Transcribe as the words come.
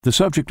The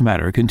subject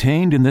matter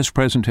contained in this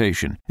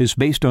presentation is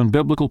based on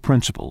biblical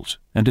principles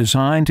and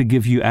designed to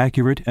give you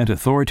accurate and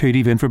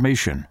authoritative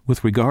information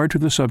with regard to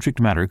the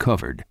subject matter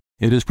covered.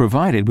 It is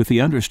provided with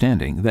the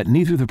understanding that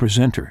neither the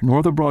presenter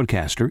nor the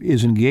broadcaster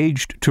is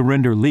engaged to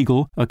render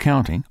legal,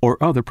 accounting, or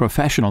other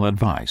professional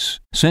advice.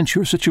 Since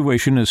your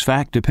situation is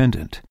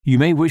fact-dependent, you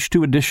may wish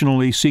to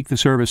additionally seek the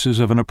services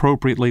of an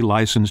appropriately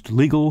licensed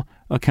legal,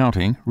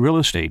 accounting, real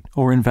estate,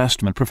 or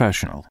investment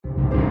professional.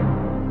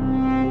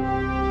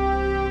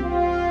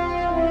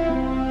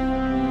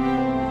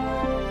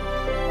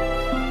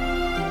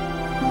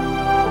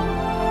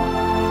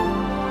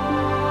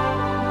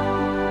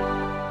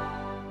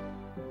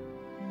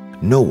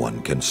 No one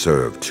can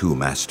serve two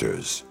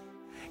masters.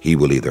 He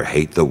will either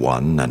hate the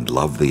one and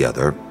love the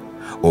other,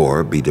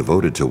 or be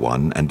devoted to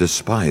one and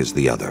despise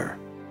the other.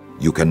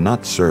 You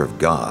cannot serve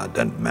God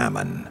and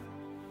mammon.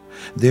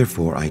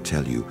 Therefore, I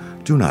tell you,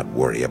 do not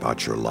worry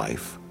about your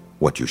life,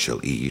 what you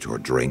shall eat or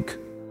drink,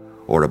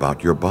 or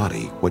about your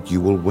body, what you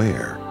will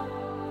wear.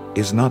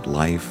 Is not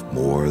life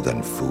more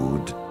than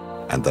food,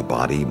 and the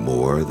body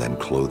more than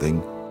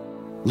clothing?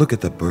 Look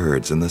at the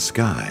birds in the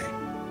sky.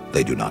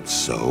 They do not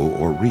sow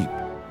or reap.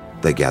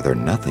 They gather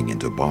nothing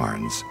into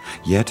barns,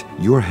 yet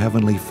your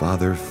heavenly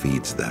Father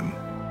feeds them.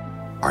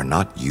 Are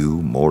not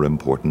you more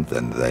important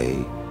than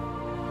they?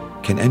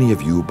 Can any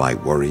of you, by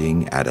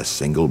worrying, add a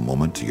single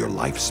moment to your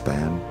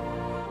lifespan?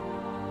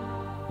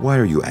 Why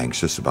are you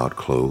anxious about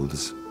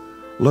clothes?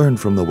 Learn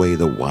from the way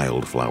the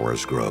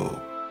wildflowers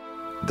grow.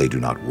 They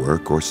do not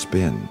work or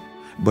spin,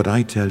 but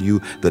I tell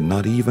you that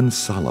not even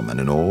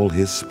Solomon in all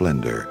his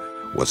splendor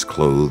was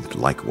clothed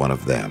like one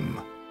of them.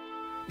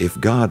 If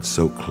God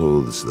so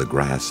clothes the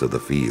grass of the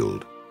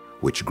field,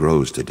 which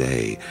grows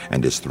today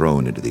and is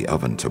thrown into the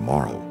oven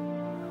tomorrow,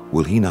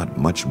 will he not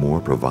much more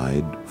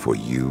provide for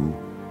you,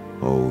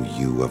 O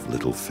you of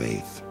little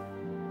faith?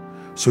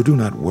 So do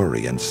not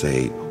worry and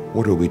say,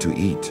 what are we to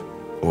eat?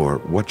 Or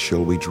what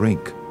shall we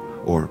drink?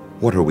 Or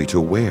what are we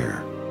to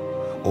wear?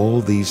 All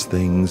these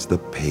things the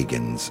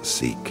pagans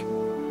seek.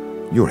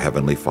 Your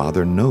heavenly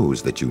Father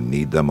knows that you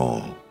need them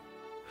all.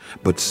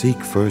 But seek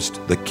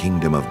first the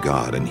kingdom of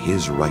God and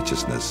his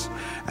righteousness,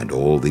 and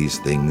all these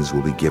things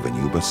will be given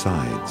you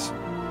besides.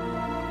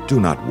 Do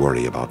not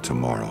worry about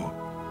tomorrow.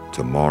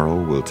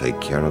 Tomorrow will take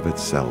care of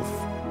itself.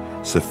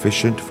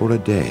 Sufficient for a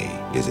day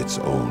is its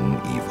own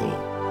evil.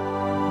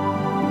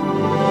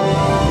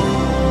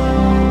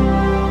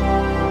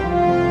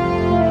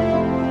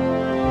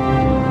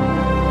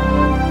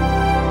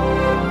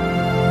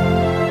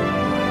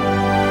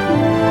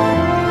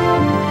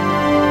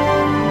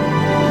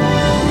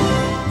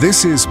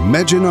 This is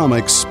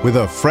Mejanomics with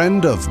A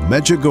Friend of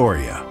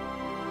Medjugorje.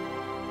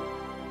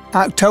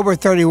 October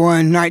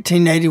 31,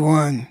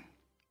 1981.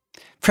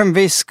 From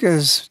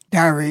Viska's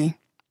diary,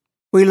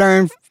 we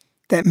learned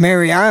that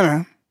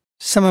Mariana,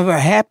 some of her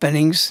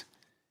happenings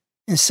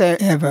in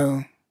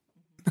Sarajevo,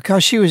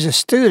 because she was a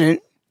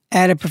student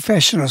at a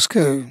professional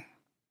school.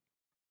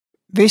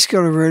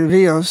 Viska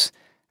reveals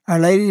Our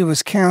Lady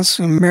was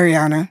counseling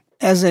Mariana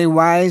as a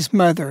wise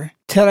mother,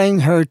 telling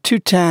her 2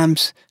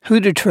 times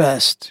who to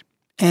trust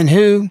and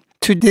who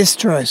to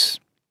distrust,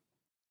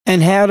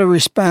 and how to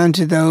respond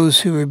to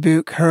those who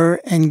rebuke her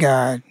and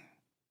God.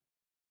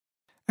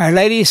 Our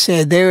Lady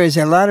said there is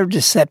a lot of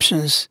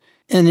deceptions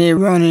and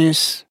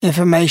erroneous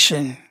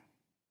information.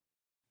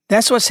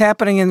 That's what's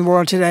happening in the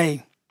world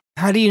today.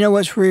 How do you know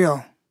what's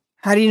real?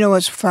 How do you know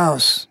what's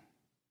false?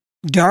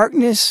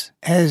 Darkness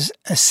has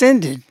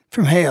ascended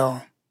from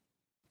hell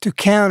to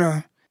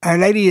counter Our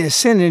Lady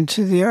ascending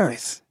to the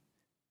earth.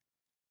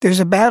 There's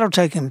a battle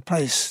taking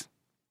place.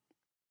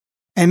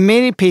 And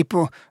many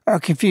people are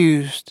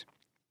confused.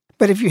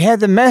 But if you have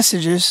the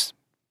messages,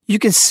 you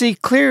can see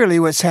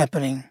clearly what's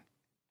happening.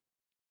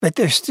 But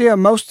there's still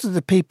most of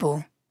the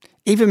people,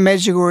 even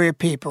Medjugorje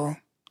people,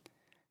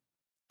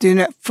 do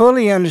not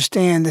fully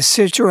understand the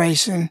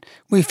situation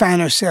we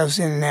find ourselves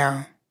in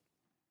now.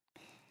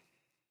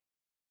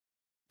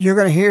 You're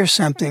going to hear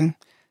something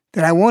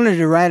that I wanted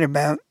to write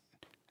about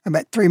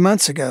 3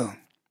 months ago.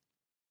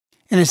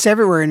 And it's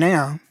everywhere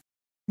now,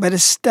 but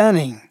it's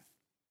stunning.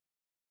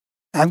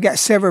 I've got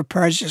several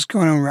projects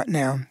going on right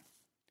now,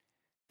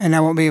 and I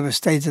won't be able to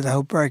stay to the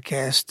whole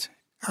broadcast.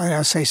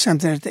 I'll say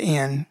something at the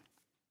end.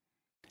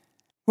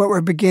 What we're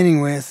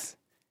beginning with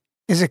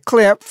is a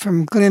clip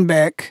from Glenn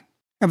Beck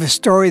of a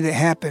story that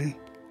happened.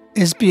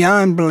 It's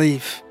beyond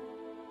belief,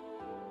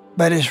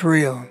 but it's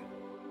real.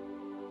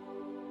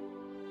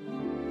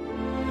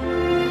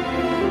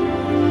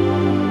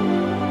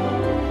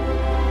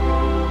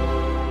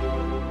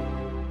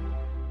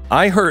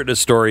 I heard a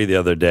story the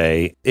other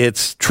day.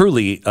 It's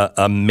truly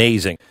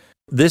amazing.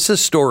 This is a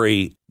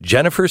story.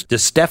 Jennifer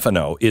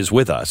DeStefano is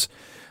with us,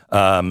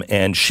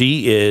 and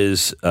she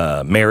is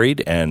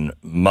married and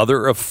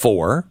mother of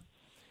 4,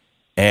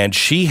 and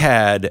she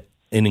had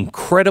an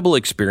incredible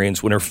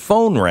experience when her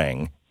phone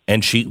rang,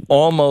 and she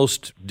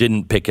almost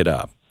didn't pick it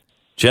up.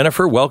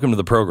 Jennifer, welcome to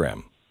the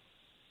program.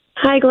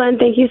 Hi, Glenn.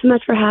 Thank you so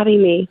much for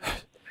having me.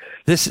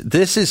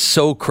 This is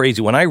so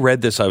crazy. When I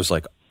read this, I was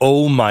like,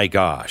 oh, my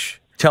gosh.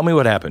 Tell me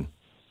what happened.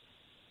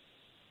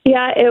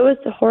 Yeah, it was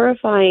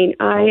horrifying.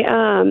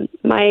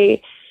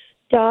 My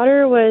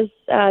daughter was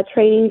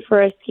training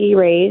for a ski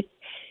race,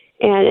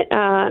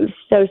 and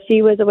so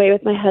she was away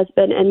with my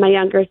husband and my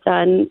younger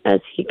son, as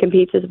he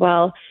competes as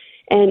well.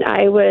 And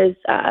I was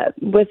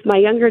with my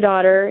younger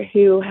daughter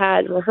who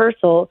had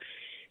rehearsal.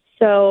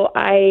 So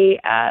I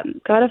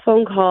got a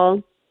phone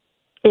call,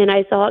 and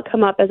I saw it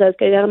come up as I was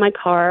getting out of my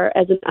car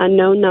as an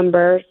unknown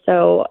number.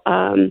 So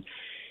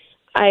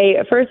I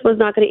at first was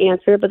not going to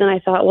answer, but then I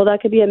thought, well,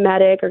 that could be a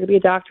medic or it could be a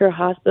doctor or a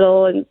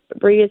hospital, and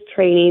Bree is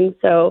training.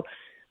 So,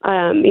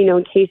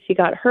 in case she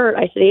got hurt,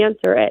 I should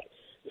answer it.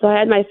 So I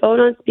had my phone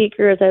on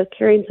speaker as I was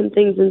carrying some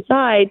things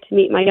inside to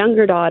meet my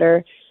younger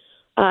daughter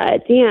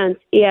at dance.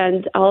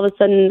 And all of a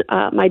sudden,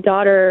 my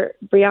daughter,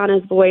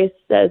 Brianna's voice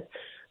says,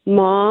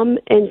 "Mom,"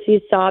 and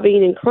she's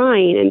sobbing and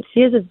crying. And she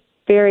has a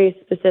very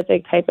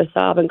specific type of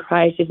sob and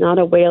cry. She's not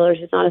a wailer.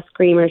 She's not a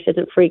screamer. She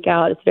doesn't freak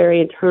out. It's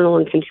very internal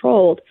and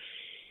controlled.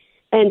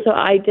 And so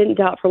I didn't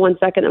doubt for 1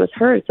 second it was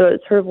her. So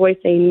it's her voice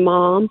saying,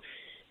 "Mom,"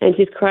 and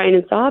she's crying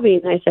and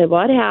sobbing. And I said,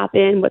 "What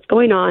happened? What's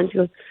going on?" She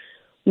goes,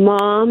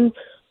 "Mom,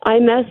 I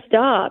messed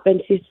up."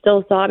 And she's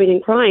still sobbing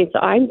and crying. So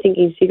I'm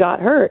thinking she got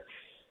hurt.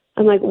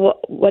 I'm like,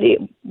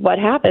 what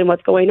happened?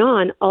 What's going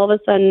on? All of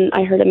a sudden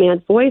I heard a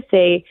man's voice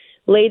say,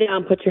 "Lay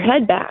down, put your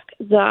head back."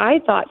 So I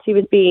thought she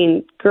was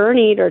being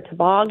gurneyed or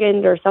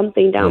tobogganed or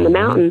something down the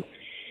mountain.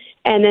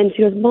 And then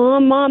she goes,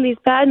 Mom, these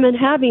bad men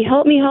have me.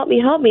 Help me, help me,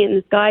 help me." And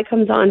this guy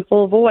comes on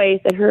full voice,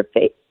 and her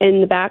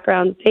in the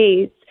background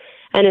fades,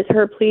 and it's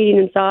her pleading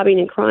and sobbing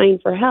and crying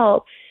for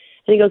help.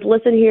 And he goes,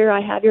 "Listen here,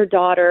 I have your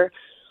daughter.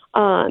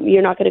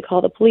 You're not going to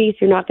call the police.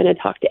 You're not going to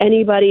talk to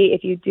anybody.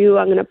 If you do,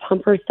 I'm going to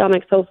pump her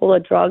stomach so full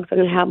of drugs. I'm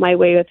going to have my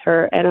way with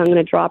her, and I'm going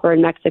to drop her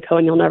in Mexico,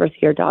 and you'll never see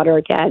your daughter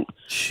again."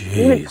 Jeez.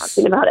 Even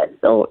talking about it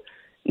still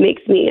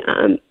makes me,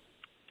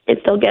 it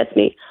still gets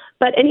me.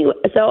 But anyway,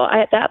 so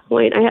at that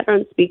point, I had her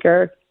on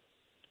speaker,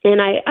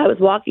 and I was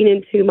walking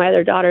into my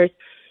other daughter's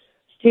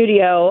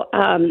studio,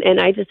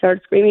 and I just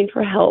started screaming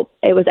for help.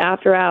 It was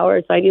after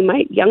hours. So I knew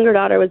my younger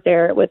daughter was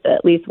there with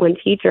at least one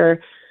teacher.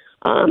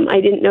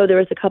 I didn't know there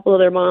was a couple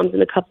other moms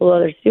and a couple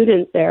other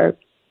students there.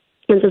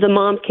 And so the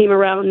moms came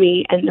around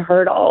me and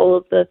heard all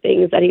of the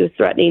things that he was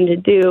threatening to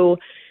do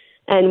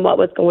and what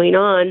was going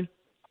on.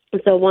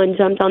 So one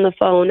jumped on the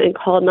phone and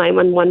called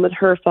 911 with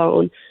her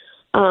phone.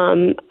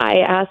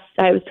 I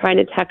was trying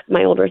to text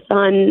my older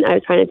son. I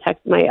was trying to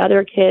text my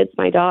other kids,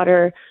 my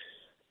daughter,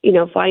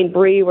 find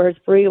Bree. Where's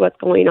Bree? What's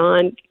going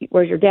on?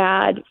 Where's your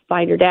dad?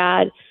 Find your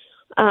dad.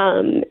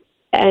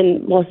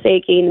 And while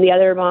shaking, the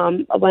other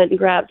mom went and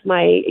grabbed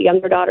my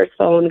younger daughter's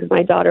phone because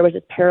my daughter was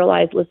just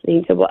paralyzed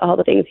listening to all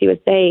the things he was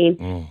saying,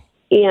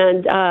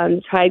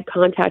 and tried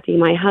contacting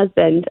my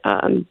husband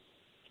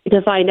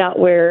to find out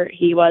where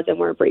he was and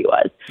where Bree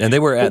was. And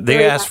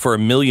they asked for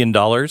 $1 million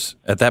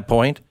at that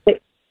point?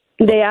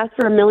 They asked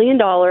for $1 million,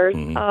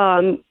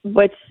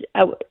 which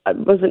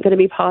wasn't going to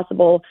be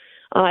possible.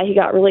 He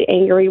got really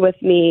angry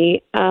with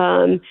me,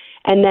 and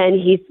then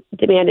he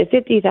demanded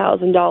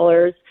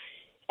 $50,000.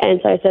 And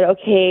so I said,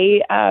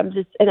 okay,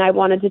 and I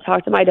wanted to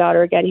talk to my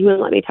daughter again. He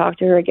wouldn't let me talk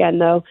to her again,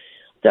 though.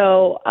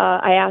 So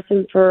I asked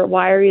him for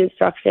wiring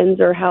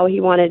instructions or how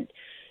he wanted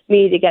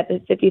me to get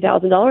the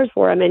 $50,000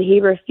 for him, and he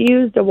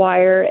refused to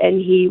wire, and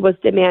he was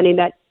demanding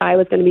that I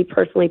was going to be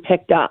personally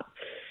picked up.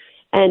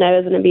 And I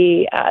was going to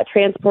be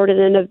transported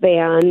in a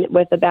van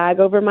with a bag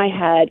over my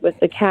head with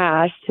the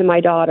cash to my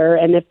daughter.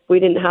 And if we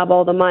didn't have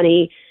all the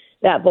money,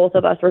 that both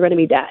of us were going to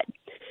be dead.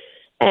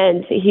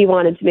 And he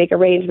wanted to make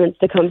arrangements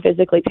to come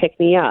physically pick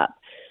me up.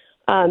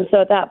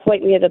 So at that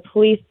point, we had the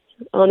police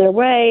on their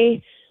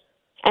way.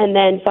 And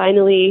then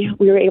finally,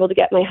 we were able to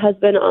get my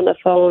husband on the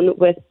phone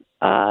with,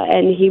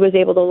 and he was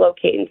able to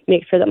locate and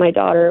make sure that my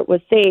daughter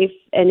was safe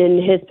and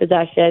in his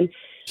possession.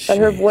 But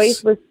her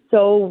voice was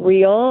so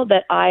real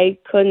that I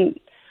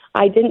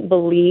didn't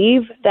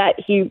believe that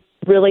he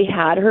really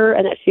had her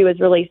and that she was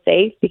really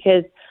safe,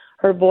 because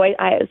her voice,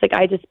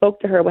 I just spoke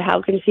to her. Well,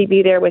 how can she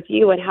be there with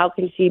you? And how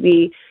can she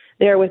be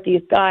there with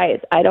these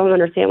guys? I don't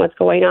understand what's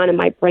going on. And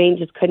my brain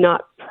just could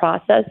not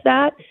process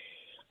that,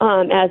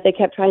 as they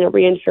kept trying to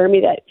reassure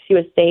me that she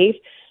was safe,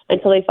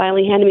 until they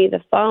finally handed me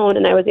the phone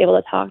and I was able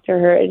to talk to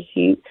her, and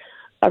she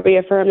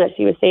reaffirmed that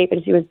she was safe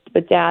and she was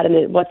with Dad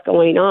and what's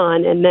going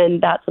on. And then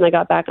that's when I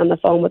got back on the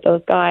phone with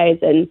those guys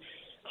and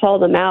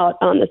called them out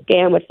on the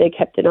scam, which they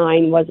kept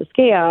denying was a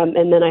scam.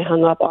 And then I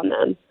hung up on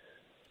them.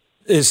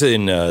 This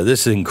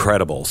is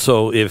incredible.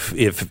 So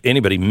if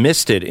anybody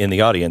missed it in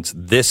the audience,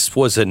 this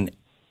was an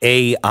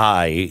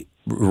AI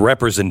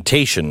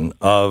representation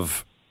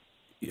of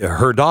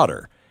her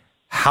daughter.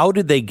 How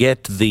did they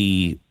get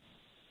the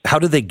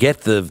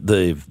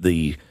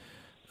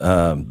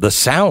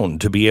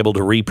sound to be able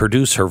to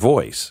reproduce her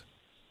voice?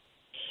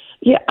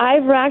 Yeah,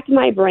 I've racked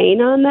my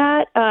brain on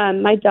that.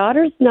 My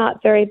daughter's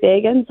not very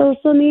big on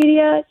social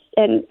media,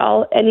 and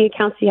any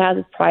accounts she has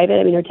is private.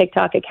 I mean, her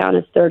TikTok account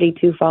has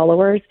 32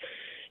 followers.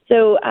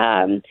 So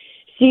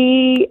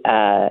she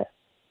has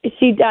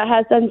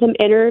done some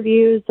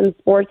interviews, some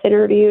sports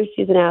interviews.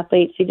 She's an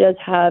athlete. She does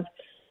have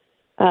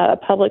a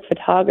public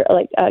photographer,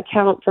 like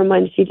account from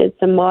when she did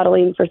some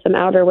modeling for some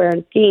outerwear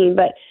and skiing,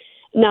 but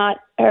not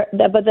her,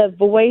 but the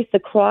voice, the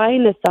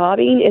crying, the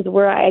sobbing is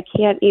where I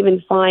can't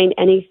even find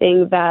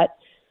anything that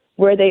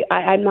where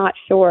I'm not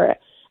sure.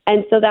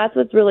 And so that's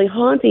what's really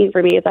haunting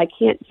for me is I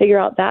can't figure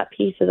out that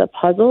piece of the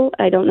puzzle.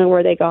 I don't know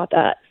where they got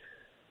that.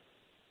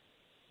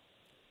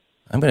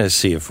 I'm going to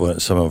see if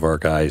some of our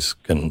guys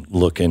can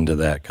look into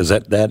that, because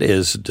that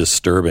is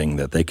disturbing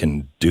that they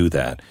can do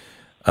that.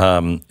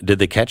 Did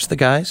they catch the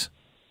guys?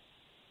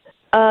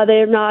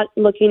 They're not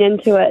looking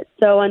into it.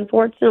 So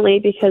unfortunately,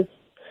 because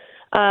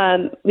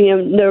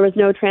there was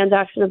no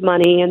transaction of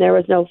money and there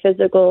was no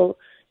physical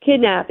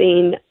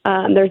kidnapping,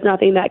 there's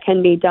nothing that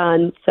can be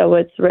done. So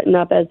it's written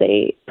up as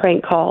a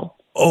prank call.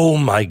 Oh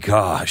my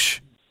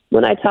gosh!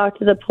 When I talked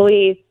to the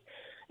police,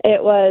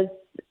 it was.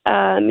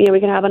 We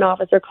can have an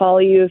officer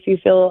call you if you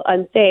feel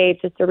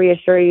unsafe, just to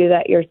reassure you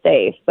that you're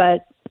safe,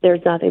 but there's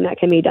nothing that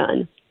can be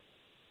done.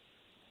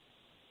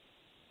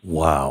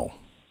 Wow.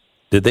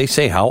 Did they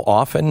say how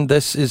often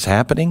this is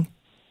happening?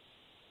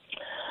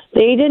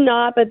 They did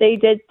not, but they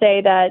did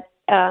say that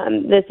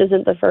this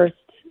isn't the first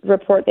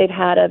report they've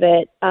had of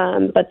it,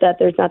 but that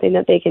there's nothing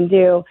that they can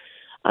do.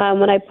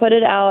 When I put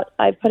it out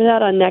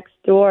on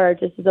Nextdoor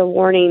just as a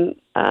warning,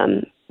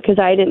 because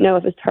I didn't know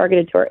if it was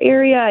targeted to our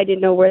area. I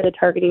didn't know where the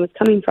targeting was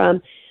coming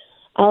from.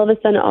 All of a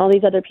sudden, all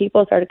these other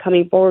people started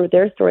coming forward with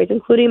their stories,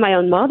 including my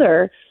own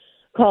mother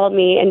called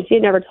me, and she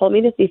had never told me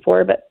this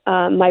before, but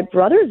my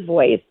brother's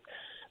voice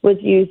was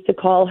used to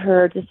call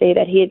her to say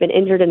that he had been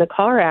injured in a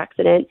car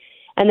accident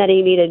and that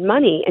he needed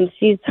money. And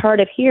she's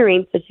hard of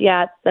hearing, so she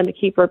asked them to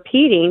keep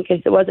repeating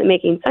because it wasn't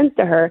making sense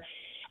to her.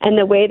 And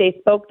the way they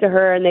spoke to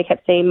her, and they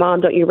kept saying,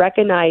 "Mom, don't you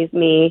recognize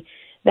me?"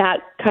 that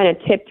kind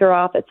of tipped her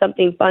off that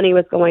something funny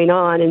was going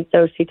on. And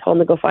so she told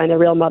him to go find the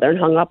real mother and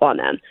hung up on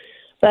them.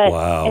 But,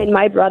 wow. And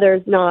my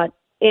brother's not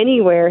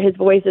anywhere. His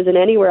voice isn't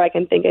anywhere I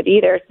can think of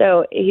either.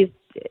 So he's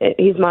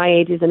my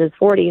age, he's in his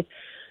 40s.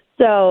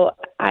 So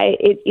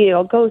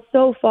it goes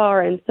so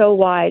far and so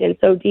wide and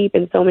so deep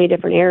in so many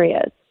different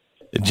areas.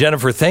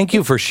 Jennifer, thank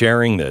you for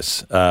sharing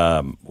this.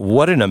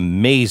 What an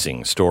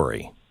amazing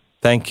story.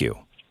 Thank you.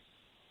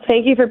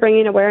 Thank you for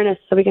bringing awareness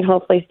so we can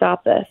hopefully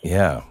stop this.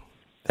 Yeah,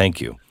 thank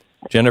you.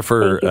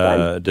 Jennifer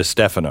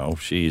DeStefano,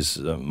 she's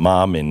a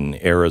mom in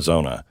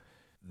Arizona.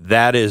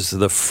 That is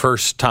the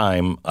first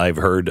time I've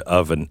heard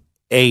of an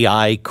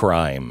AI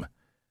crime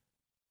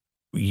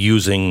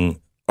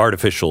using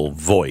artificial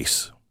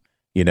voice.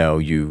 You know,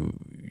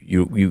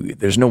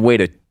 there's no way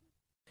to.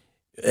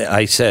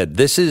 I said,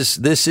 this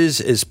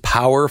is as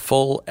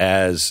powerful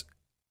as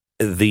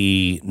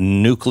the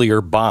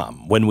nuclear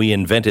bomb when we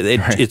invented it.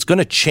 Right. It's going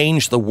to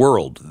change the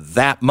world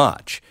that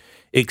much.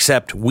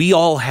 Except we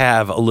all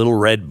have a little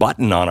red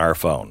button on our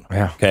phone,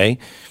 okay?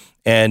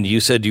 And you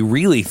said you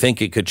really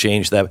think it could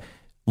change that.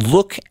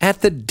 Look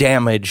at the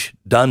damage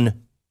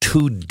done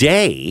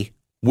today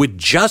with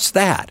just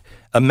that.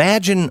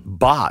 Imagine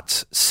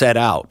bots set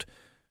out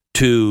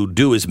to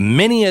do as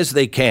many as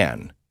they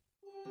can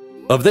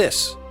of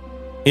this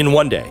in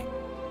one day,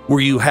 where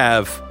you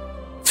have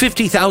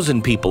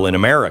 50,000 people in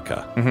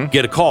America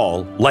get a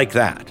call like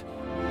that.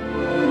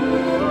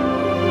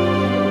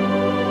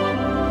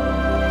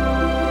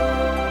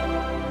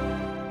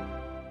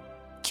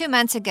 Two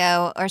months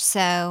ago or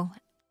so,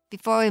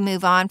 before we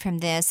move on from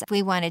this,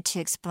 we wanted to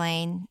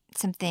explain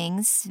some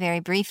things very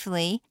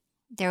briefly.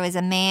 There was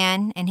a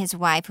man and his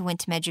wife who went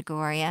to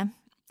Medjugorje.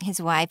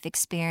 His wife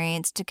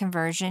experienced a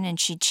conversion and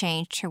she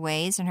changed her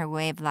ways and her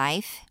way of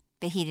life,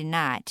 but he did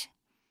not.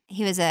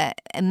 He was a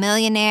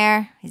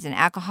millionaire. He's an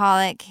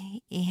alcoholic.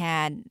 He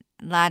had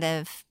a lot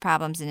of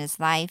problems in his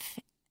life,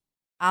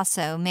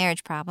 also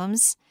marriage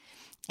problems,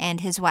 and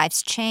his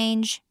wife's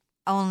change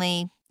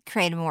only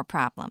created more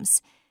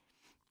problems.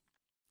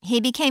 He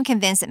became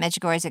convinced that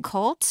Medjugorje is a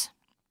cult.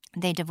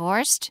 They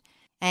divorced,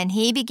 and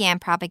he began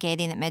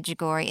propagating that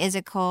Medjugorje is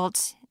a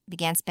cult,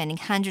 began spending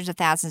hundreds of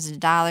thousands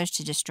of dollars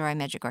to destroy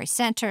Medjugorje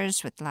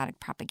centers with a lot of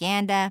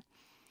propaganda.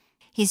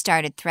 He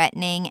started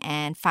threatening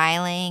and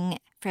filing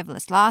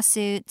frivolous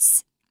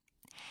lawsuits,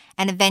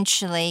 and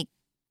eventually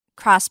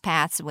crossed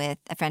paths with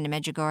A Friend of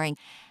Medjugorje.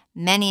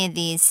 Many of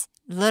these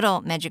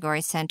little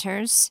Medjugorje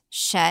centers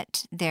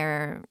shut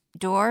their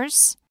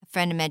doors. A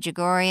Friend of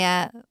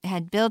Medjugorje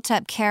had built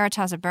up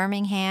Caritas of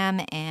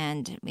Birmingham,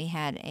 and we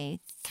had a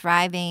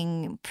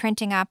thriving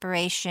printing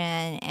operation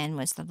and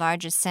was the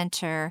largest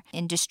center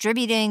in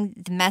distributing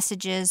the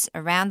messages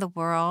around the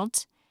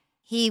world.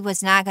 He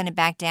was not going to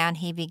back down.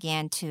 He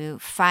began to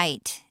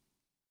fight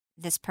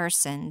this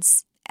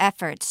person's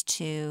efforts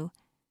to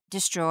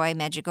destroy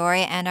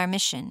Medjugorje and our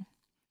mission.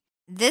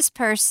 This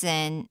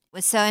person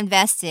was so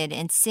invested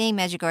in seeing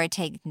Medjugorje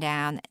taken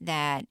down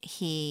that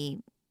he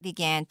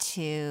began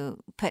to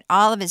put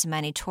all of his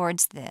money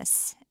towards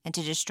this and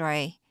to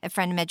destroy A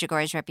Friend of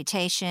Medjugorje's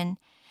reputation.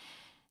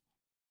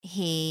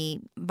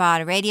 He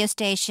bought a radio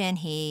station.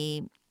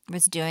 He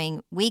was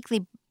doing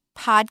weekly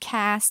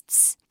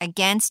podcasts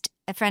against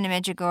A Friend of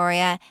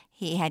Medjugorje.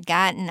 He had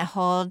gotten a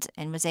hold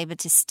and was able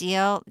to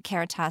steal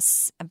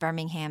Caritas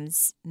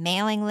Birmingham's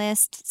mailing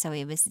list, so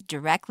he was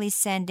directly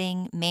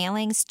sending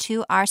mailings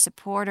to our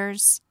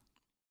supporters.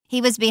 He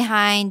was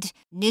behind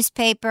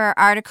newspaper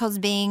articles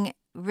being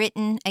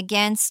written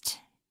against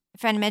A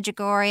Friend of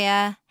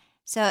Medjugorje,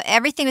 so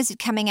everything was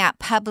coming out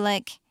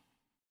public.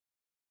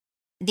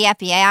 The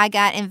FBI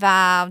got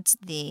involved,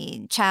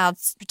 the Child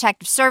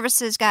Protective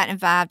Services got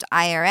involved,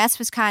 IRS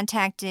was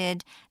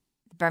contacted,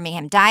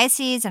 Birmingham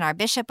Diocese and our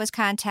bishop was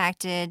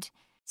contacted.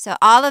 So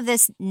all of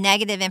this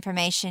negative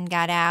information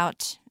got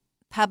out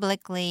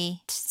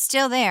publicly,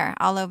 still there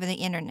all over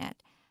the internet.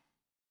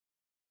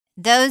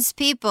 Those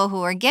people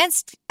who were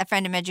against A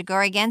Friend of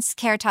Medjugorje, against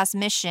Caritas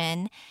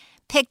Mission,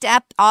 picked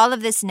up all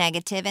of this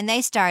negative, and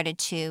they started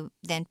to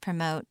then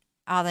promote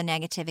all the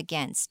negative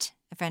against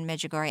A Friend of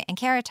Medjugorje and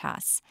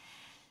Caritas.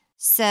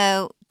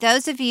 So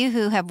those of you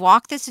who have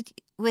walked this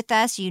with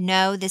us, you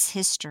know this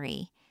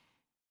history.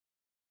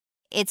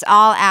 It's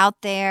all out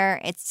there.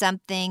 It's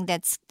something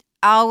that's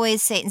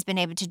always Satan's been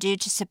able to do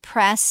to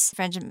suppress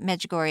Friend of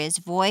Medjugorje's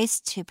voice,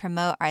 to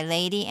promote Our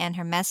Lady and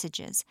her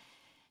messages.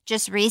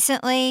 Just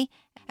recently,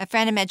 A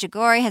Friend of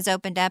Medjugorje has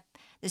opened up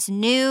this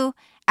new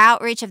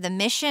outreach of the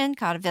mission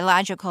called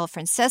Villaggio col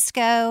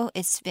Francesco.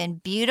 It's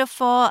been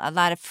beautiful, a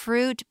lot of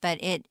fruit, but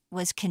it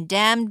was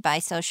condemned by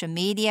social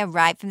media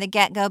right from the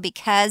get-go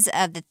because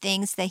of the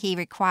things that he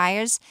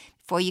requires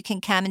before you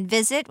can come and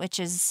visit, which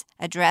is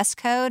a dress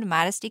code,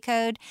 modesty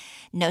code,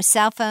 no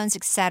cell phones,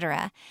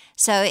 etc.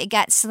 So it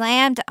got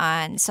slammed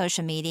on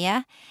social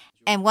media,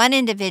 and one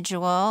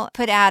individual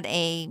put out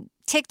a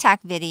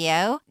TikTok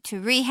video to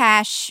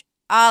rehash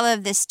all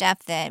of this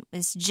stuff that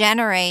was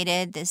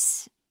generated,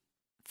 this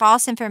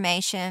false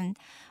information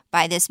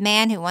by this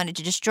man who wanted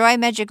to destroy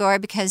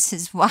Medjugorje because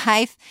his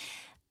wife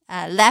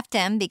left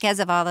him because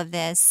of all of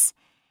this.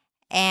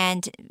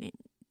 And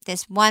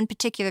this one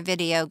particular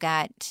video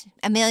got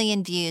 1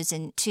 million views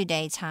in 2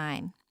 days'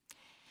 time.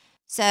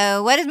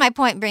 So what is my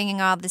point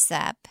bringing all this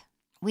up?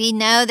 We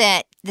know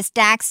that the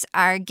stacks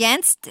are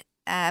against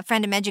A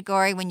Friend of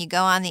Medjugorje when you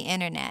go on the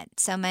internet.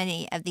 So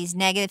many of these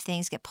negative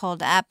things get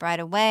pulled up right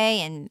away,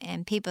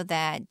 and people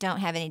that don't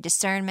have any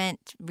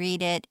discernment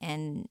read it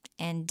and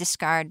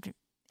discard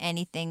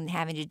anything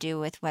having to do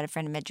with what A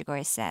Friend of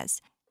Medjugorje says.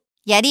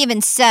 Yet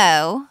even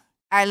so,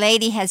 Our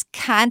Lady has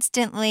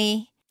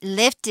constantly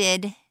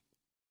lifted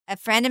A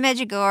Friend of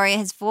Medjugorje,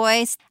 his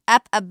voice,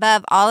 up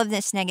above all of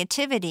this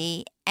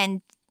negativity,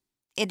 and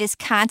it is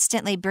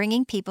constantly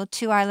bringing people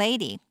to Our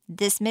Lady,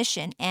 this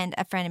mission, and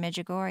A Friend of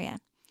Medjugorje.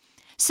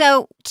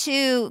 So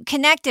to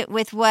connect it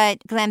with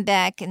what Glenn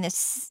Beck in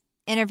this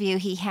interview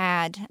he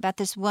had about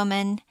this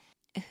woman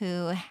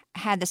who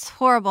had this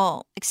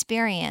horrible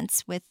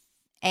experience with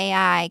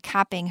AI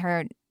copying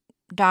her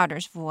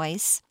daughter's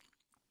voice,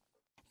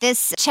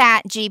 this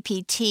Chat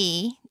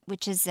GPT,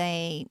 which is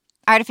a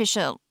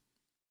artificial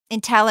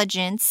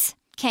intelligence,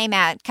 came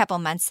out a couple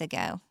months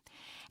ago.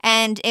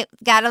 And it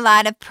got a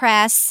lot of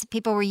press.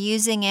 People were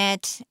using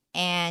it,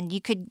 and you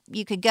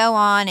could go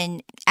on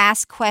and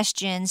ask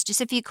questions,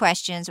 just a few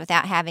questions,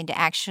 without having to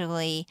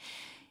actually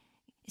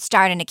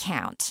start an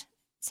account.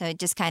 So it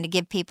just kind of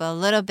give people a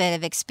little bit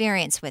of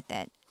experience with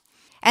it.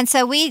 And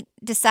so we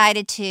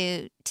decided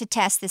to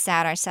test this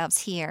out ourselves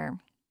here,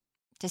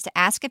 just to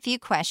ask a few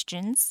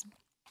questions.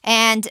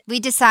 And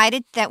we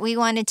decided that we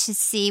wanted to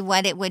see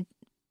what it would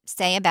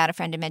say about A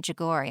Friend of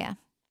Medjugorje.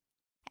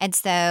 And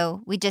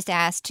so we just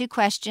asked 2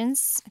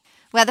 questions.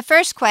 Well, the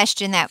first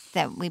question that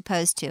we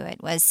posed to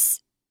it was,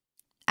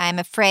 I'm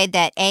afraid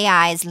that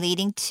AI is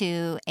leading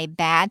to a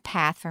bad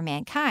path for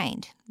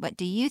mankind. What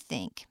do you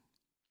think?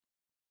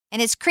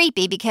 And it's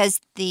creepy because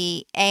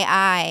the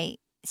AI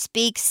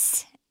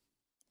speaks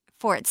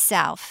for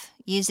itself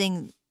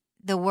using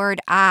the word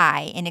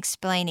I in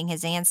explaining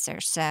his answer.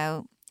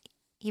 So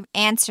he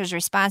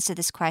responds to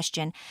this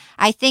question.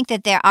 I think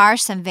that there are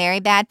some very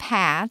bad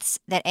paths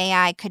that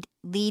AI could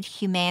lead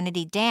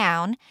humanity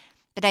down,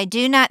 but I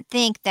do not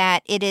think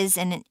that it is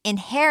an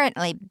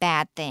inherently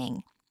bad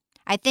thing.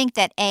 I think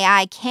that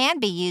AI can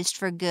be used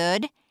for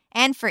good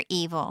and for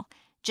evil,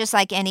 just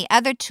like any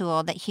other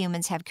tool that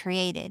humans have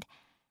created.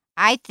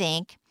 I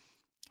think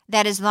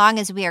that as long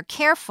as we are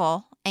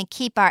careful and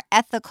keep our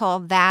ethical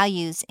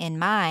values in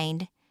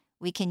mind,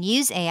 we can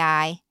use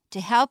AI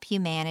to help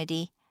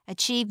humanity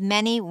achieve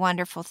many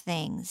wonderful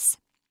things.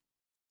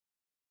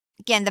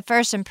 Again, the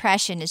first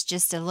impression is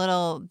just a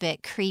little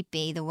bit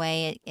creepy, the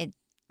way it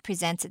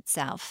presents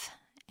itself,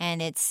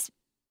 and its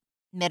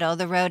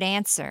middle-of-the-road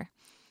answer.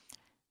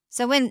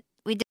 So when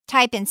we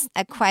type in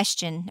a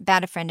question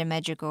about A Friend of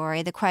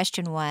Medjugorje, the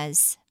question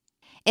was,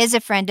 is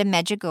A Friend of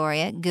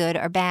Medjugorje good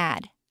or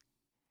bad?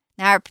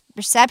 Now, our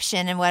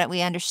perception and what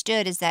we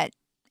understood is that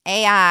this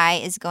AI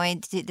is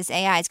going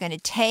to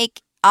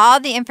take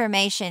all the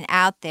information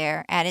out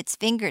there at its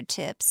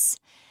fingertips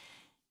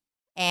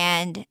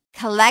and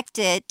collect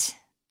it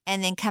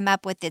and then come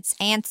up with its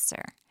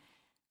answer.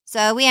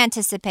 So we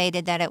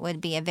anticipated that it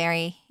would be a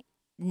very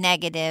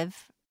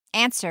negative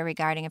answer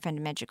regarding A Friend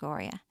of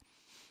Medjugorje.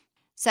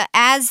 So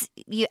as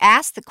you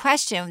ask the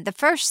question, the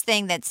first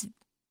thing that's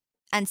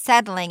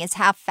unsettling is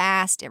how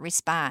fast it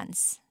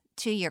responds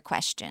to your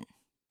question.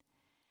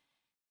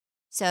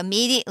 So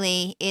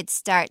immediately it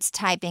starts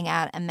typing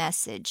out a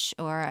message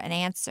or an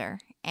answer.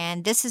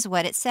 And this is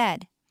what it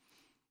said.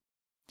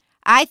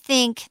 I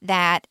think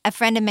that a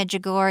friend of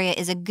Medjugorje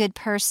is a good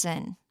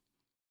person.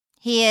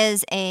 He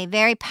is a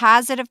very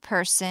positive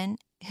person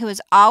who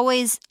is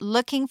always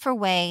looking for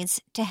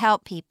ways to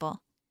help people.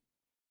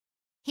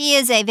 He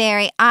is a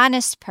very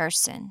honest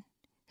person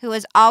who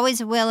is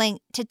always willing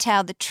to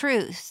tell the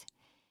truth,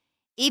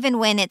 even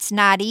when it's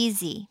not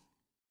easy.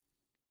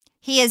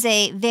 He is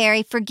a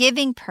very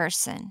forgiving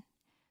person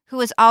who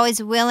is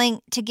always willing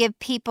to give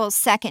people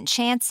second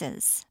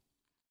chances.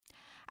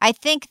 I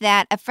think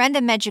that a friend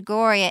of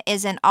Medjugorje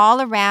is an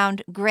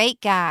all-around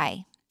great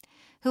guy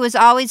who is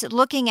always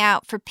looking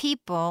out for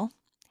people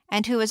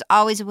and who is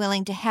always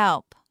willing to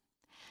help.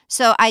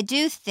 So I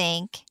do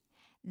think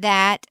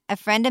that a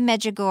friend of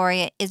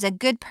Medjugorje is a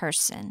good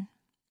person.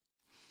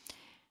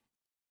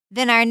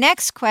 Then our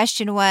next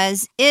question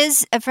was,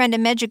 is a friend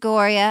of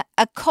Medjugorje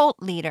a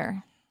cult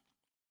leader?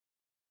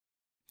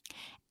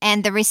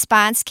 And the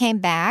response came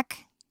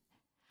back,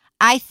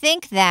 I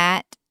think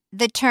that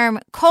the term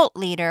cult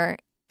leader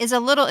is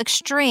a little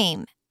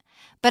extreme,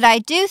 but I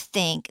do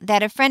think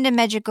that a friend of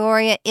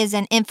Medjugorje is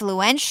an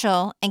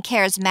influential and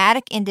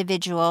charismatic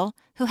individual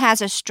who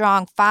has a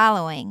strong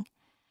following.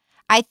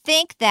 I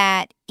think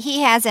that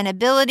he has an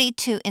ability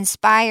to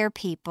inspire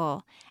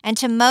people and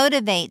to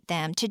motivate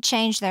them to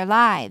change their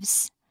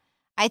lives.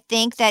 I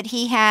think that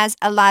he has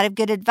a lot of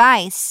good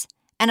advice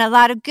and a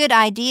lot of good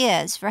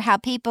ideas for how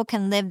people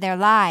can live their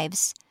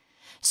lives.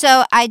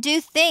 So I do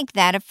think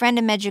that a friend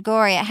of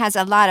Medjugorje has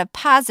a lot of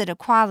positive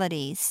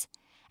qualities.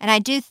 And I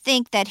do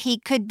think that he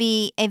could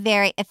be a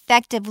very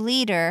effective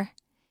leader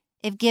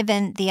if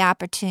given the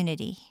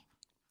opportunity.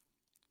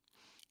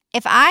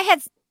 If I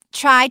had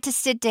tried to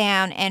sit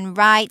down and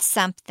write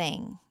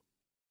something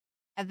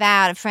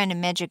about a friend of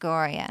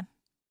Medjugorje,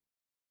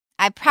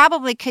 I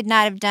probably could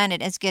not have done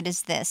it as good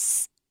as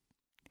this.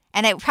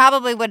 And I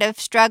probably would have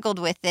struggled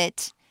with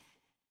it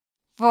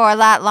for a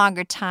lot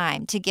longer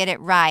time to get it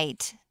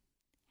right.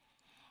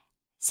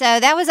 So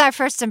that was our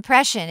first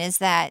impression, is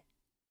that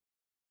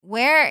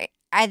where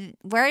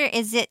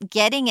is it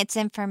getting its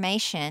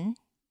information?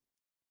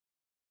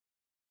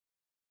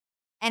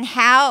 And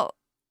how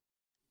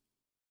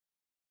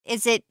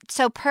is it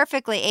so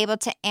perfectly able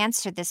to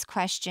answer this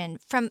question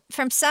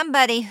from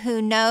somebody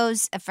who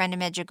knows a friend of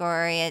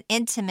Medjugorje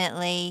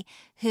intimately,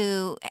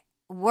 who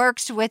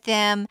works with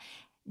him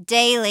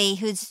daily,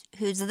 who's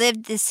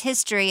lived this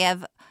history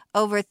of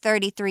over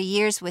 33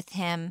 years with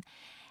him?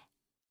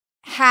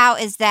 How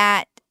is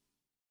that,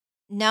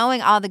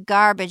 knowing all the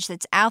garbage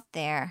that's out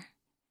there?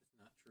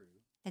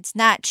 It's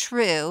not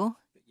true,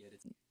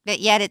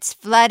 but yet it's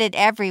flooded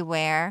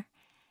everywhere.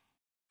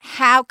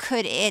 How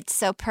could it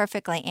so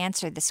perfectly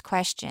answer this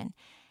question?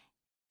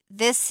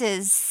 This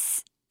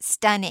is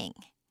stunning.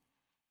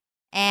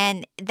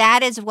 And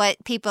that is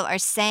what people are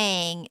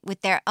saying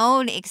with their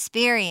own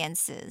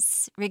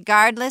experiences,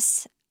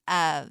 regardless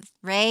of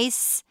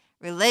race,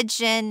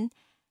 religion,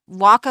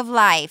 walk of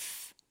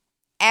life.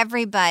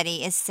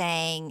 Everybody is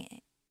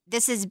saying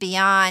this is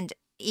beyond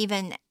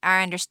even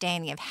our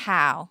understanding of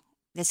how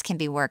this can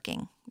be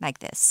working like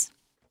this.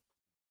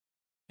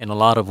 And a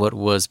lot of what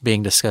was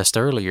being discussed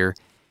earlier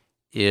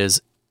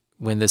is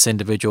when this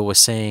individual was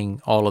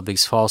saying all of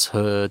these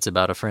falsehoods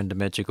about a friend of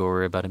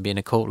Medjugorje, about him being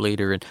a cult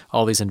leader, and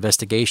all these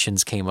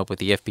investigations came up with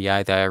the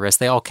FBI, the IRS,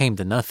 they all came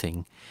to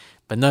nothing.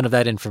 But none of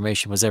that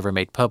information was ever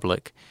made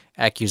public.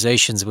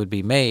 Accusations would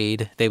be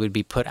made, they would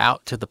be put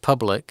out to the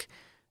public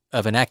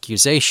of an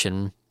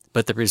accusation,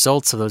 but the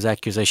results of those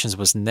accusations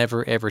was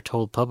never ever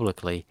told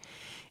publicly.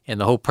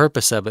 And the whole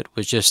purpose of it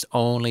was just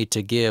only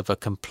to give a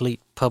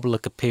complete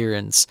public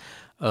appearance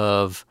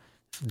of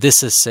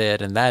this is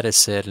said and that is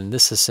said and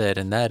this is said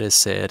and that is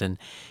said, and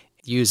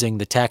using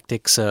the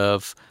tactics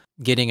of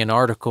getting an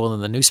article in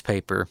the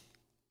newspaper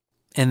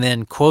and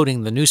then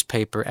quoting the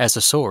newspaper as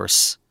a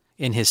source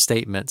in his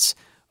statements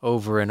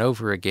over and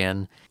over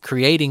again,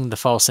 creating the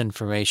false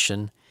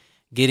information,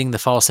 getting the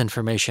false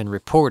information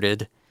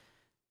reported,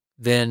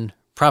 then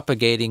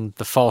propagating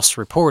the false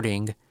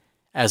reporting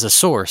as a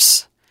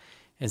source.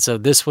 And so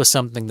this was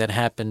something that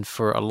happened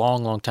for a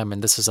long, long time,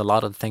 and this is a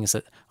lot of the things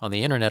that on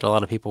the internet a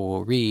lot of people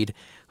will read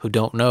who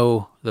don't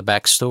know the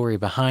backstory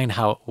behind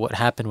what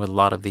happened with a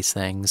lot of these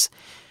things.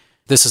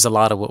 This is a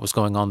lot of what was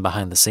going on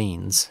behind the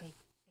scenes.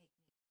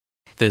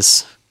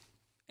 This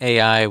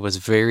AI was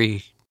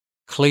very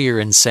clear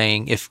in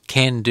saying it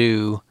can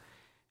do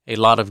a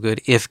lot of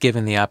good if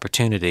given the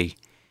opportunity.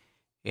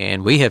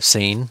 And we have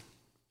seen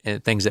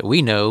things that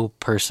we know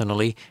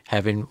personally,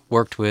 having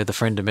worked with a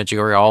friend of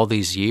Medjugorje all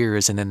these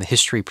years, and then the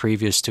history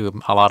previous to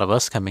a lot of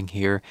us coming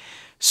here,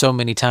 so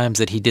many times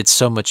that he did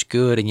so much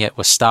good and yet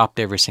was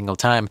stopped every single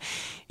time.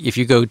 If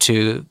you go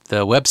to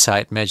the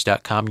website,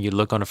 medj.com, you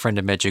look on a friend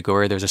of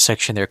Medjugorje, there's a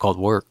section there called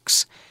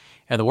Works.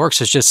 And the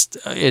works is just,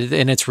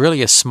 and it's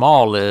really a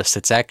small list.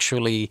 It's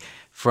actually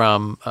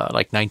from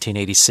like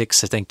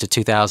 1986, I think, to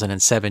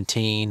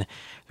 2017.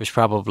 There's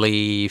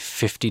probably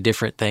 50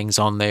 different things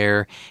on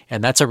there.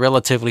 And that's a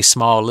relatively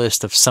small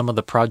list of some of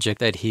the project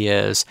that he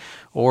has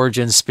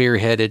origin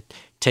spearheaded,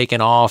 taken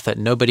off, that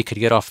nobody could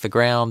get off the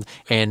ground.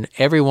 And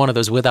every one of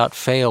those, without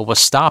fail, was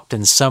stopped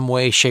in some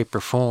way, shape,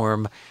 or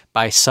form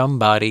by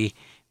somebody,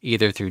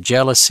 either through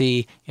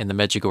jealousy in the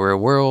Medjugorje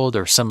world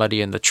or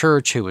somebody in the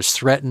church who was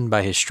threatened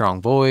by his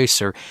strong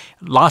voice, or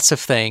lots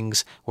of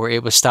things where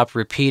it was stopped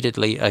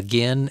repeatedly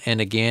again and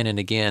again and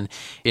again.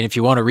 And if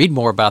you want to read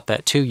more about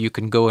that too, you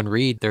can go and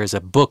read. There's a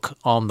book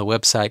on the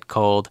website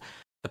called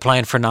The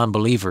Plan for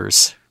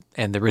Non-Believers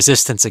and the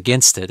Resistance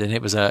Against It. And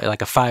it was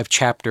like a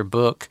 5-chapter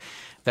book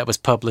that was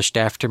published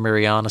after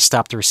Mariana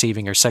stopped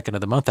receiving her second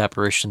of the month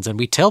apparitions. And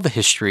we tell the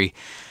history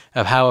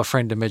of how A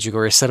Friend of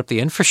Medjugorje set up the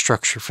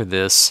infrastructure for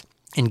this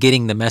and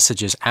getting the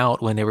messages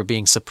out when they were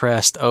being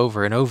suppressed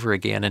over and over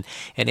again. And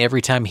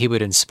every time he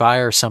would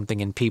inspire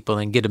something in people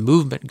and get a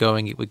movement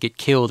going, it would get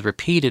killed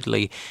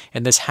repeatedly.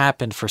 And this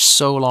happened for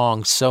so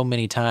long, so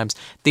many times.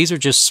 These are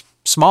just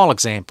small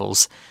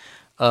examples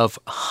of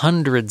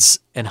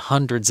hundreds and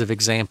hundreds of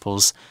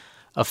examples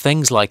of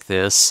things like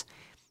this.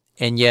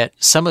 And yet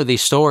some of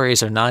these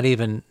stories are not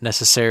even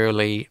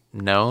necessarily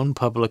known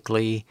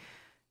publicly.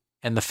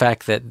 And the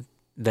fact that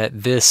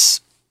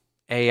this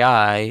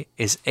AI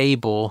is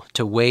able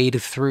to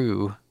wade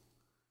through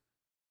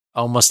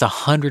almost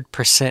 100%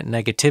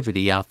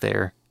 negativity out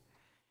there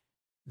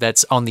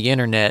that's on the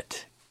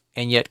internet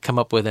and yet come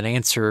up with an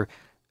answer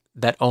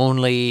that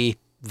only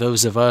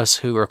those of us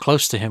who are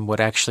close to him would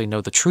actually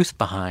know the truth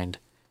behind.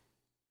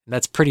 And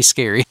that's pretty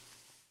scary.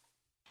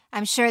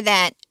 I'm sure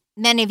that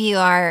many of you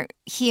are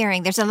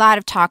hearing, there's a lot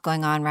of talk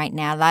going on right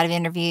now, a lot of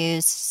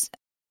interviews.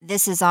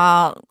 This is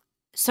all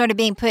sort of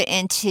being put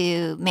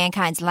into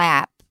mankind's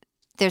lap.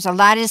 There's a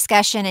lot of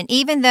discussion, and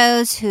even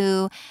those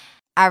who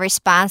are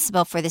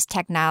responsible for this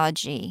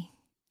technology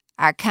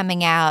are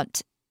coming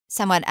out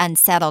somewhat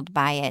unsettled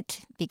by it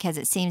because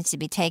it seems to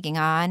be taking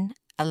on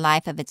a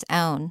life of its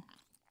own.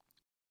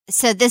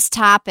 So this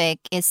topic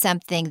is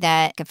something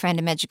that A Friend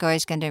of Medjugorje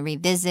is going to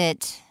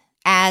revisit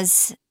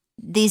as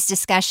these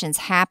discussions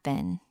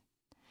happen.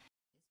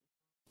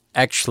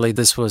 Actually,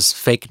 this was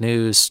fake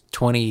news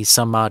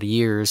 20-some-odd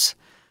years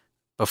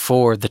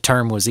before the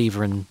term was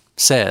even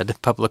said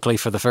publicly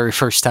for the very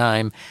first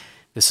time.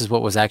 This is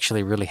what was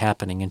actually really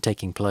happening and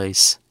taking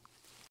place.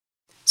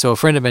 So A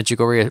Friend of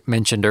Medjugorje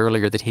mentioned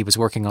earlier that he was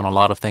working on a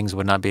lot of things,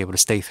 would not be able to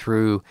stay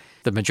through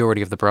the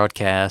majority of the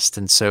broadcast.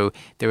 And so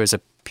there was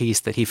a piece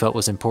that he felt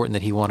was important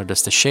that he wanted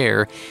us to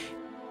share,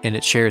 and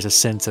it shares a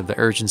sense of the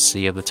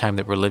urgency of the time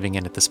that we're living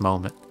in at this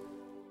moment.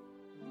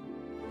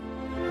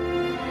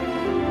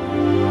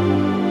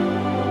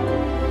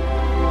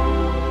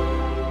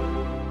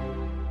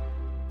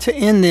 To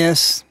end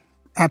this,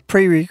 I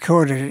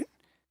pre-recorded it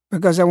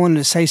because I wanted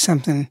to say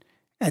something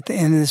at the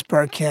end of this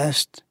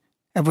broadcast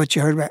of what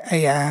you heard about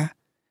AI,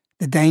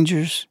 the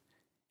dangers,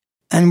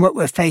 and what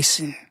we're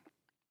facing.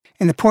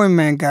 In the Poem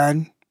Man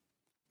God,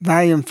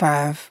 Volume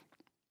 5,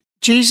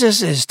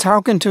 Jesus is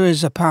talking to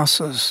his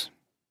apostles.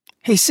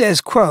 He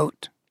says,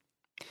 quote,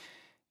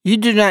 "You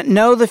do not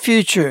know the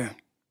future,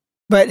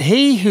 but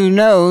he who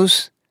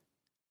knows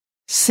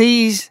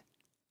sees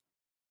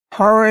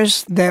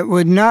horrors that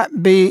would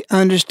not be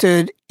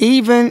understood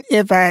even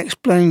if I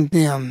explained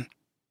them."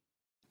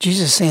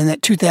 Jesus saying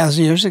that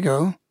 2,000 years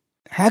ago.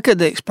 How could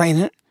they explain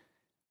it?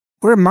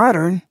 We're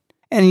modern,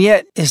 and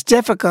yet it's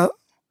difficult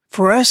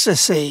for us to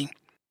see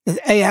that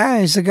AI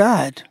is a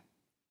god.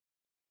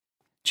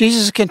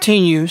 Jesus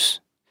continues.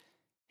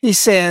 He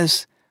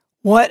says,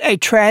 "What a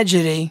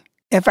tragedy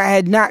if I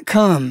had not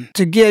come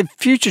to give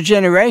future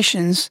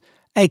generations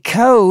a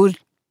code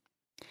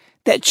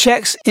that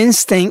checks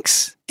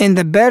instincts in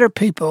the better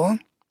people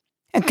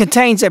and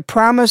contains a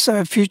promise of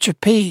a future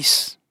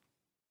peace."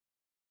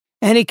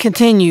 And he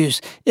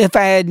continues, "If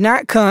I had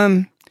not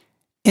come,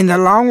 in the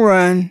long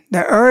run,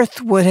 the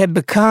earth would have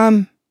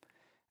become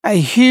a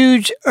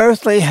huge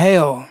earthly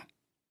hell."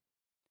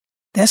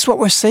 That's what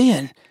we're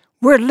seeing.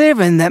 We're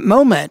living that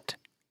moment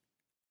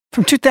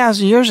from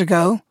 2,000 years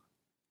ago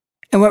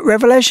and what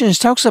Revelation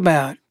talks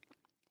about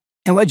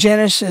and what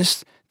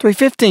Genesis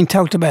 3:15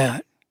 talked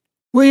about.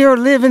 We are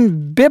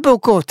living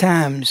biblical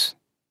times.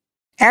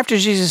 After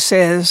Jesus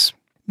says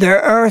the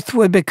earth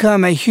would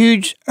become a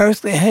huge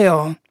earthly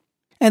hell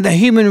and the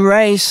human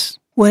race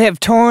would have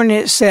torn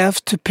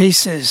itself to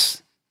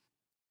pieces.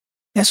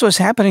 That's what's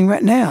happening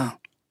right now.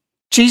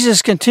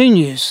 Jesus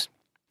continues,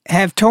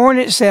 "have torn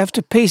itself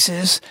to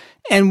pieces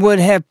and would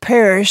have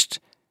perished,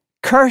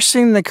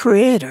 cursing the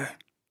Creator."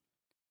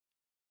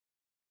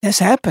 That's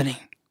happening.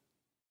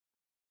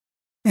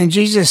 And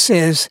Jesus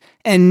says,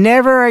 "And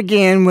never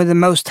again will the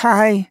Most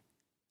High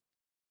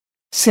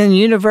send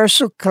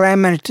universal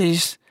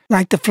calamities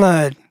like the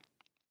flood,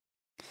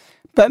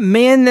 but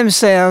men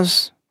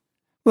themselves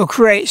will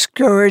create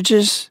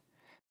scourges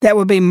that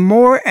will be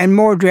more and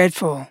more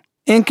dreadful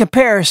in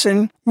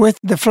comparison with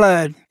the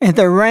flood and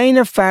the rain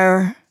of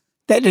fire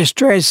that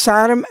destroyed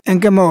Sodom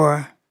and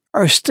Gomorrah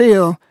are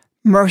still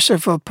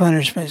merciful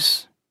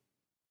punishments.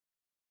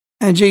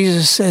 And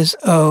Jesus says,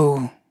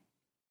 oh,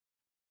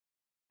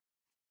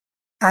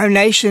 our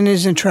nation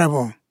is in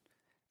trouble.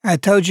 I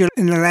told you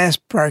in the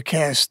last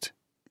broadcast,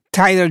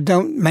 Tyler,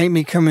 don't make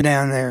me come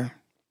down there.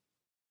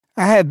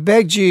 I have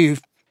begged you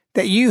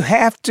that you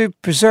have to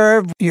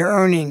preserve your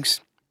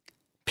earnings.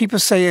 People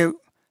say,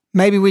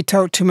 maybe we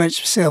talk too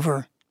much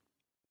silver.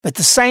 But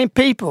the same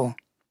people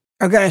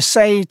are going to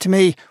say to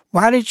me,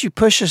 why did you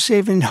push us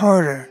even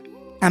harder?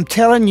 I'm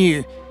telling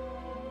you,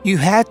 you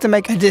have to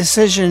make a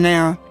decision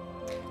now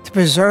to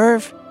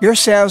preserve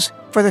yourselves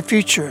for the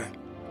future.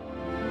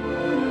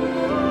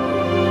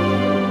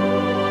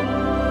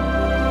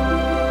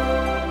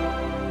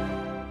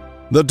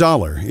 The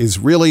dollar is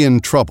really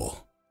in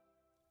trouble.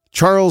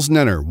 Charles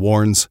Nenner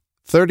warns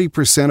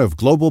 30% of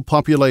global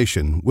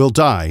population will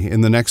die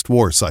in the next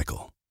war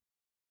cycle.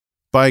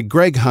 By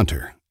Greg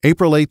Hunter,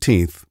 April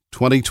 18,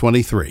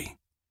 2023.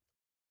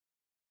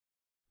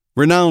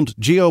 Renowned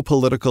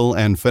geopolitical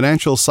and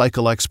financial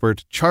cycle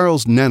expert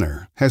Charles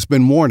Nenner has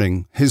been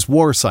warning his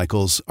war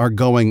cycles are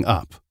going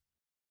up.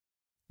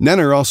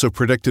 Nenner also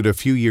predicted a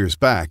few years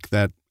back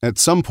that, at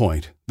some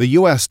point, the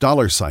U.S.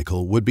 dollar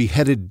cycle would be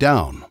headed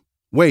down,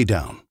 way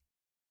down.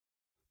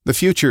 The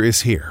future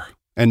is here,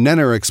 and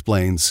Nenner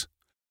explains,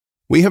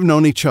 "We have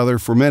known each other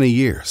for many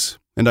years,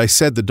 and I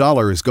said the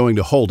dollar is going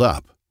to hold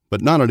up,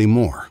 but not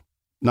anymore.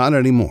 Not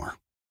anymore.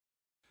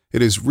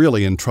 It is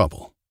really in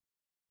trouble.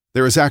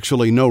 There is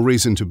actually no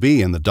reason to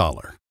be in the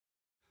dollar.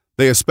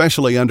 They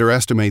especially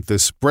underestimate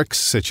this BRICS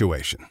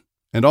situation,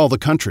 and all the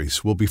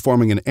countries will be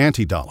forming an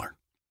anti-dollar.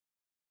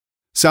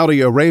 Saudi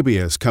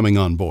Arabia is coming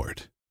on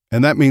board,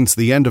 and that means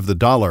the end of the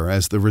dollar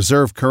as the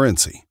reserve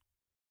currency."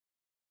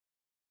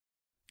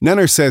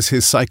 Nenner says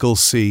his cycles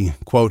see,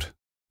 quote,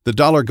 the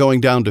dollar going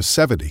down to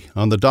 70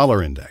 on the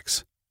dollar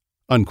index,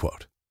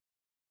 unquote.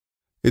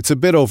 It's a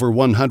bit over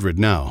 100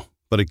 now,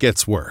 but it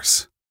gets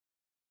worse.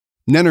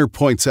 Nenner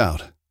points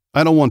out,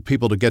 I don't want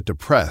people to get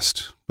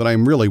depressed, but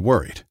I'm really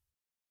worried.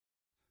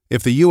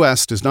 If the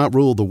U.S. does not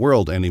rule the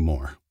world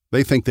anymore,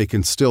 they think they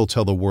can still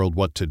tell the world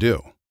what to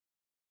do.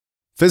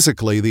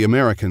 Physically, the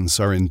Americans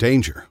are in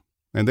danger,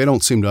 and they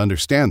don't seem to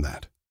understand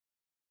that.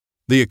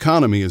 The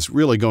economy is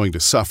really going to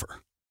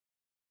suffer.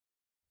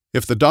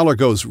 If the dollar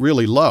goes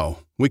really low,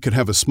 we could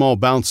have a small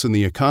bounce in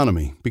the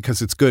economy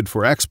because it's good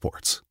for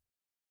exports.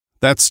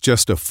 That's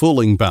just a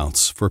fooling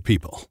bounce for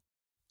people.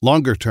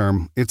 Longer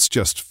term, it's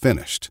just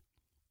finished.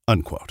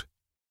 Unquote.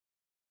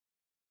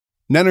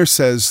 Nenner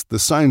says the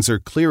signs are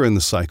clear in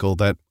the cycle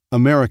that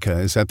America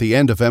is at the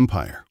end of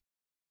empire.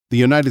 The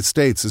United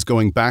States is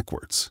going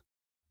backwards,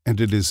 and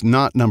it is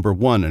not number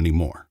one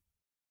anymore.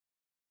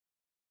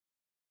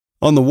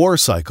 On the war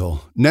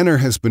cycle, Nenner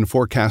has been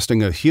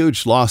forecasting a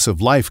huge loss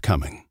of life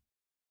coming.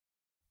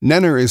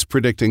 Nenner is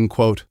predicting,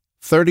 quote,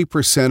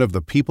 30% of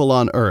the people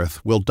on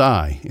Earth will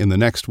die in the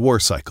next war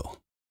cycle.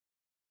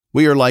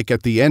 We are like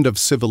at the end of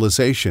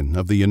civilization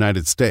of the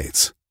United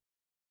States.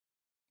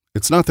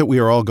 It's not that we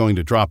are all going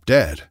to drop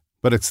dead,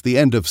 but it's the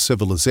end of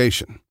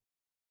civilization.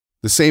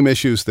 The same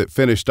issues that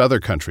finished other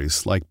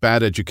countries, like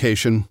bad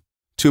education,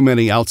 too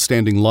many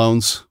outstanding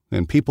loans,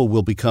 and people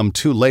will become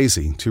too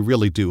lazy to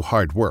really do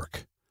hard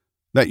work.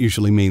 That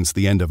usually means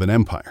the end of an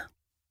empire.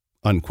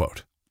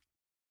 Unquote.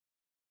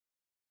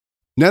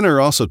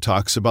 Nenner also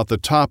talks about the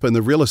top in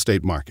the real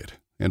estate market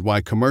and why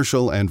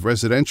commercial and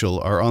residential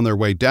are on their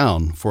way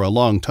down for a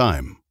long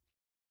time.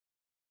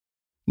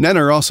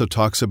 Nenner also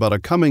talks about a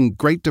coming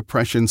Great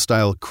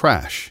Depression-style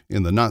crash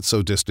in the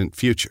not-so-distant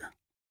future.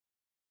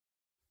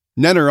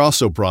 Nenner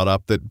also brought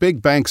up that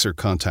big banks are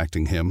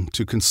contacting him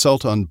to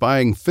consult on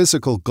buying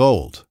physical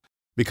gold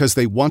because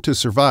they want to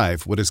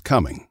survive what is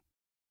coming.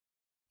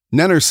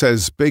 Nenner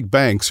says big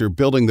banks are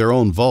building their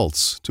own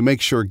vaults to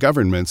make sure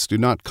governments do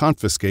not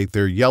confiscate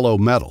their yellow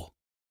metal.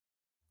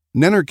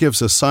 Nenner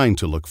gives a sign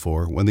to look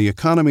for when the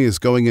economy is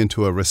going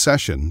into a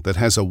recession that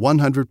has a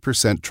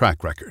 100%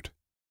 track record.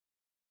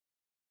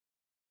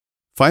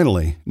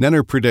 Finally,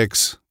 Nenner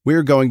predicts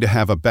we're going to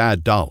have a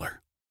bad dollar.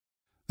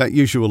 That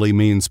usually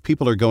means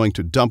people are going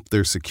to dump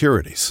their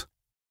securities.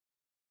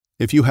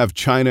 If you have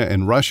China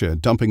and Russia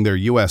dumping their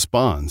U.S.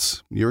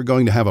 bonds, you're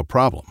going to have a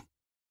problem.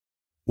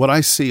 What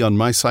I see on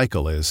my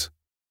cycle is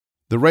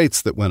the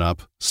rates that went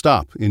up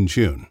stop in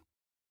June.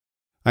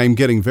 I am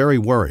getting very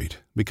worried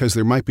because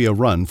there might be a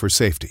run for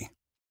safety.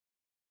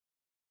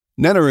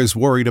 Nenner is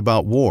worried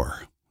about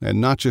war,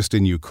 and not just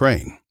in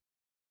Ukraine.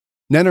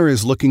 Nenner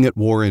is looking at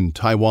war in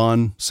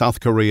Taiwan, South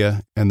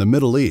Korea, and the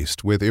Middle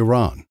East with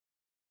Iran.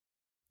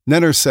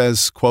 Nenner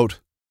says, quote,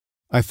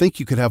 I think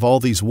you could have all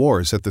these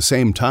wars at the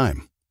same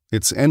time.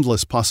 It's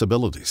endless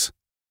possibilities.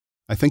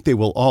 I think they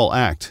will all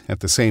act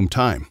at the same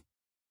time.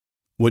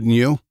 Wouldn't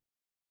you?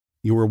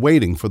 You were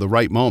waiting for the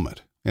right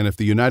moment, and if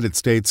the United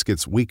States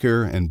gets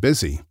weaker and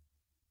busy,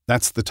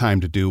 that's the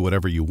time to do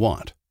whatever you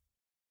want.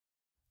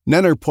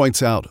 Nenner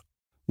points out,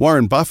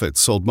 Warren Buffett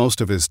sold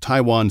most of his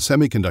Taiwan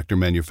semiconductor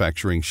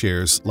manufacturing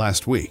shares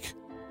last week.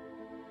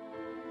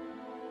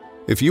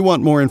 If you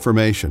want more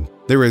information,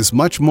 there is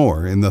much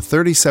more in the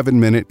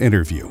 37-minute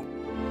interview.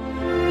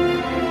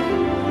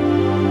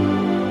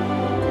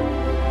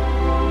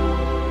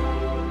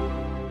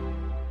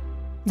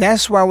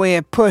 That's why we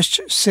have pushed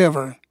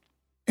silver.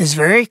 It's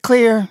very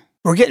clear.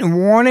 We're getting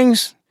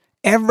warnings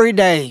every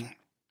day.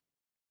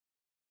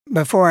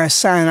 Before I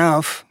sign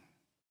off,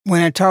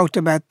 when I talked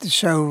about the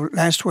show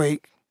last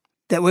week,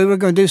 that we were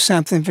going to do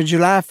something for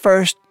July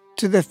 1st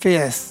to the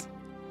 5th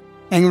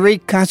and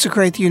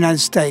reconsecrate the United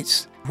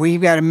States.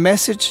 We've got a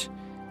message.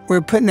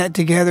 We're putting that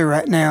together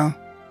right now.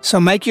 So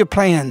make your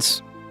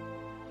plans.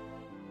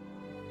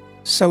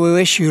 So we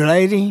wish you,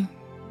 lady.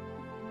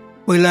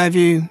 We love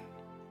you.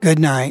 Good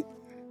night.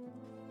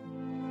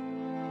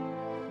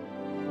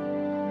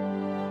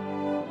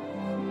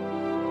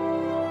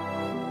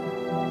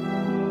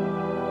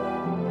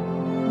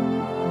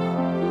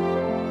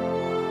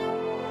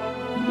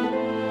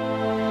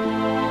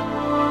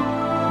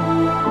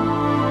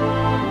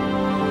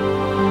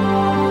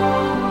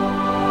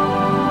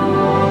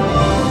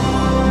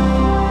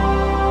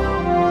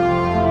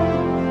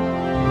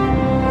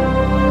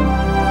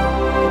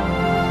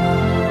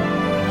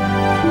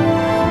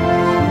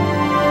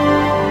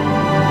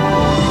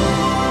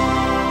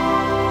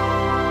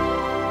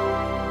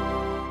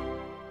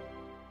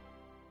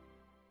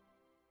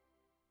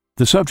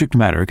 The subject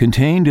matter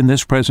contained in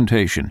this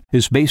presentation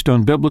is based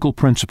on biblical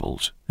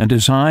principles and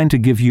designed to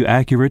give you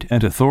accurate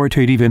and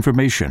authoritative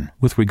information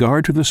with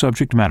regard to the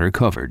subject matter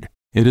covered.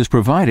 It is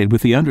provided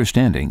with the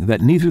understanding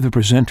that neither the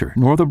presenter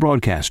nor the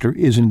broadcaster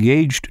is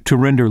engaged to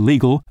render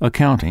legal,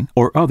 accounting,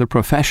 or other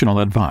professional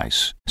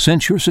advice.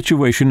 Since your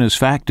situation is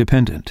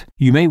fact-dependent,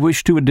 you may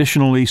wish to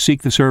additionally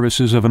seek the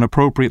services of an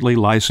appropriately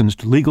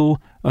licensed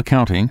legal,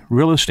 accounting,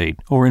 real estate,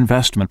 or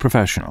investment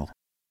professional.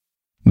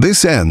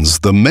 This ends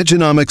the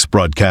Medjonomics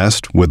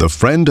broadcast with A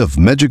Friend of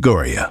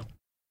Medjugorje.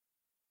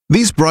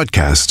 These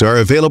broadcasts are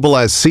available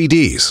as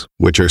CDs,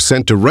 which are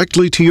sent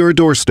directly to your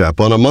doorstep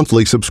on a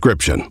monthly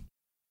subscription.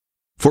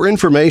 For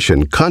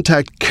information,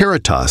 contact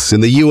Caritas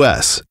in the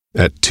U.S.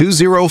 at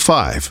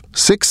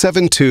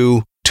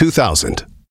 205-672-2000.